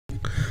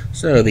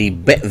So the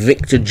Bet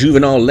Victor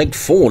Juvenile leg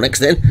 4 next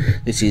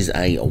then. This is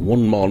a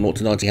 1 mile 0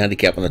 to 90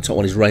 handicap. On the top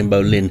one is Rainbow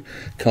Lynn,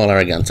 Carl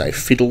Arrogante,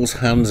 Fiddles,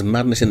 Hands,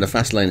 Madness in the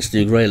Fast Lane,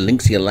 Stu Gray,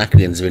 Lynxia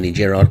Lacrians, Vinnie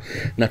Gerard,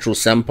 Natural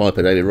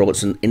Sandpiper, David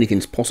Robertson,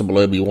 Anything's Possible,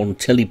 Obi-Wan,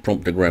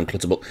 Teleprompter, Graham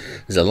Clutterbuck,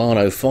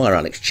 Zalano, Fire,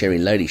 Alex Cherry,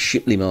 Lady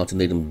Shipley, Martin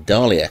Needham,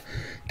 Dahlia,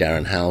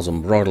 Darren Howes,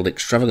 Unbridled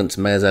Extravagance,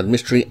 Mayor's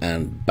Mystery,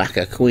 and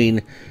Backer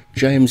Queen,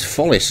 James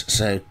Follis.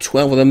 So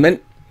 12 of them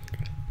meant.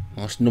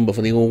 Nice number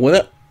for the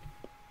all-weather.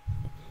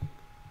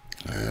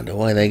 And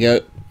away they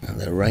go, and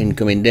the rain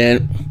coming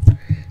down,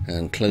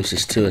 and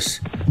closest to us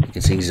you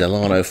can see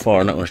Zalano Fire,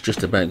 and that one's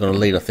just about going to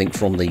lead, I think,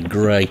 from the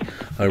grey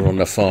over on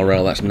the far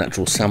rail. That's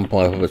Natural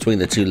Sandpiper between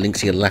the two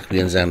Lynxia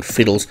Lacrians and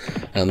Fiddles,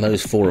 and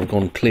those 4 have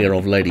gone clear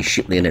of Lady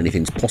Shipley and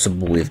Anything's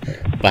Possible, with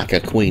Backer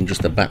Queen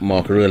just the back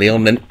marker early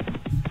on then.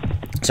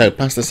 So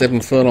past the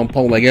 7 furlong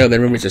pole they go. Then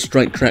remember it's a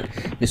straight track.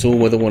 This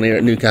all-weather one here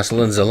at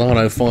Newcastle, and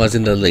Zalano Fire's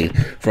in the lead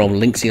from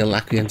Lynxia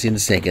Lacrians in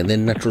second.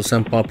 Then Natural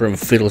Sandpiper and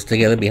Fiddles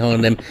together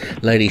behind them.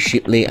 Lady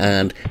Shipley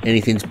and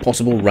Anything's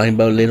Possible.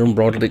 Rainbow Lynn,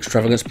 Unbridled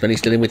Extravagance, plenty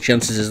still in with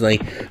chances as they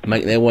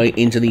make their way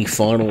into the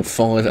final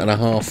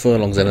 5.5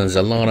 furlongs. And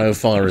Zalano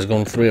Fire has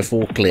gone 3 or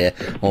 4 clear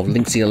of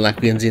Lynxia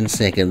Lacrians in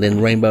second.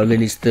 Then Rainbow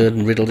Lynn is third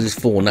and Riddled is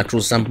 4.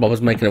 Natural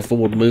Sandpiper's making a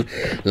forward move.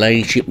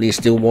 Lady Shipley is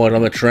still wide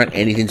on the track.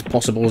 Anything's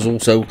Possible is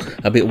also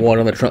a bit wide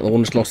on the track. The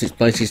one that's lost its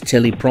place is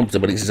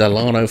Teleprompter, but it's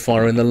Zalano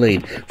Fire in the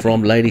lead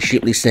from Lady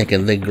Shipley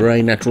second. The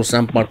grey Natural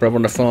Sandpiper over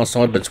on the far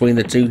side between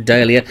the two.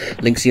 Dahlia,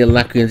 Lynxia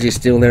Lacrians is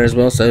still there as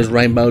well, so is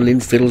Rainbow Lynn.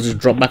 Fiddles has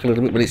dropped back a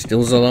little bit, but it's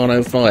still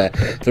Zalano Fire.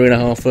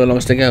 3.5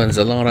 furlongs to go, and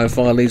Zalano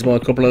Fire leads by a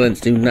couple of lengths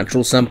to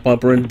Natural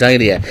Sandpiper and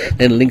Dahlia.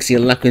 Then Lynxia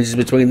Lacrians is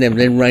between them.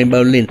 Then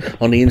Rainbow Lynn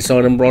on the inside,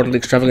 and Unbridled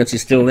Extravagance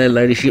is still there.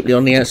 Lady Shipley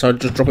on the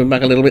outside, just dropping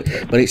back a little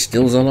bit, but it's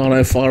still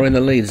Zalano Fire in the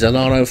lead.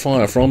 Zalano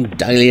Fire from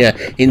Dahlia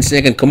in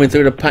second. Coming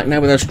through the pack now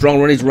with a strong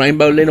run is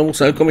Rainbow Lynn,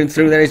 also coming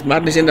through. There is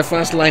Madness in the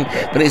fast lane,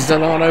 but it's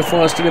Zalano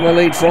Fire still in the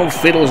lead from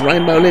Fiddles.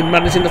 Rainbow Lynn,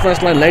 Madness in the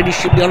fast lane. Lady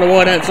Shipley on the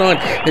wide outside.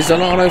 There's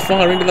Zalano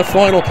Fire into the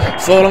final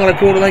furlong and a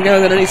quarter they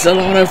go. Then it's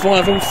Zalano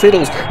Fire from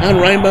Fiddles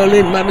and Rainbow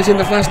Lynn, Madness in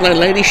the fast lane.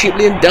 Lady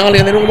Shipley and Dahlia,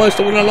 and then almost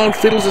all along.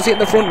 Fiddles has hit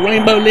the front.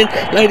 Rainbow Lynn,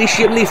 Lady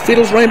Shipley,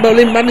 Fiddles, Rainbow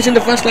Lynn, Madness in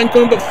the fast lane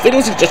coming, but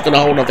Fiddles is just going to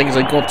hold. I think as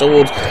they come up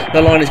towards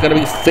the line, it's going to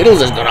be Fiddles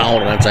that's going to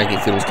hold, and I take it.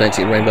 Fiddles takes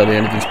it. Rainbow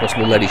Lynn, Anything's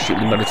Possible. Lady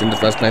Shipley, Madness in the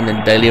fast lane.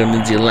 Then Dahlia and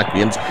Lynxia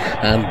Lacrians,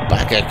 and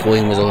Backer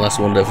Queen was the last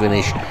one to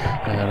finish,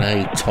 and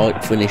a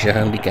tight finish, a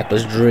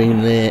handicapper's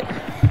dream there,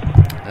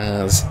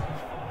 as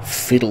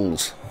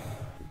Fiddles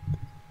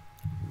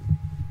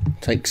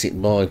takes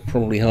it by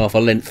probably half a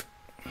length.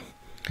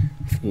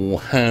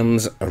 For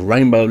Hands,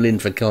 Rainbow Lynn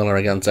for Carl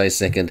Arrogante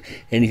second.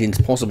 Anything's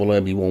Possible,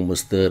 Obi-Wan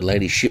was third.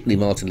 Lady Shipley,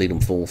 Martin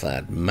Leadham fourth.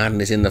 Had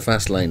Madness in the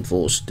fast lane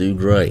for Stu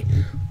Gray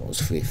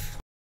was fifth.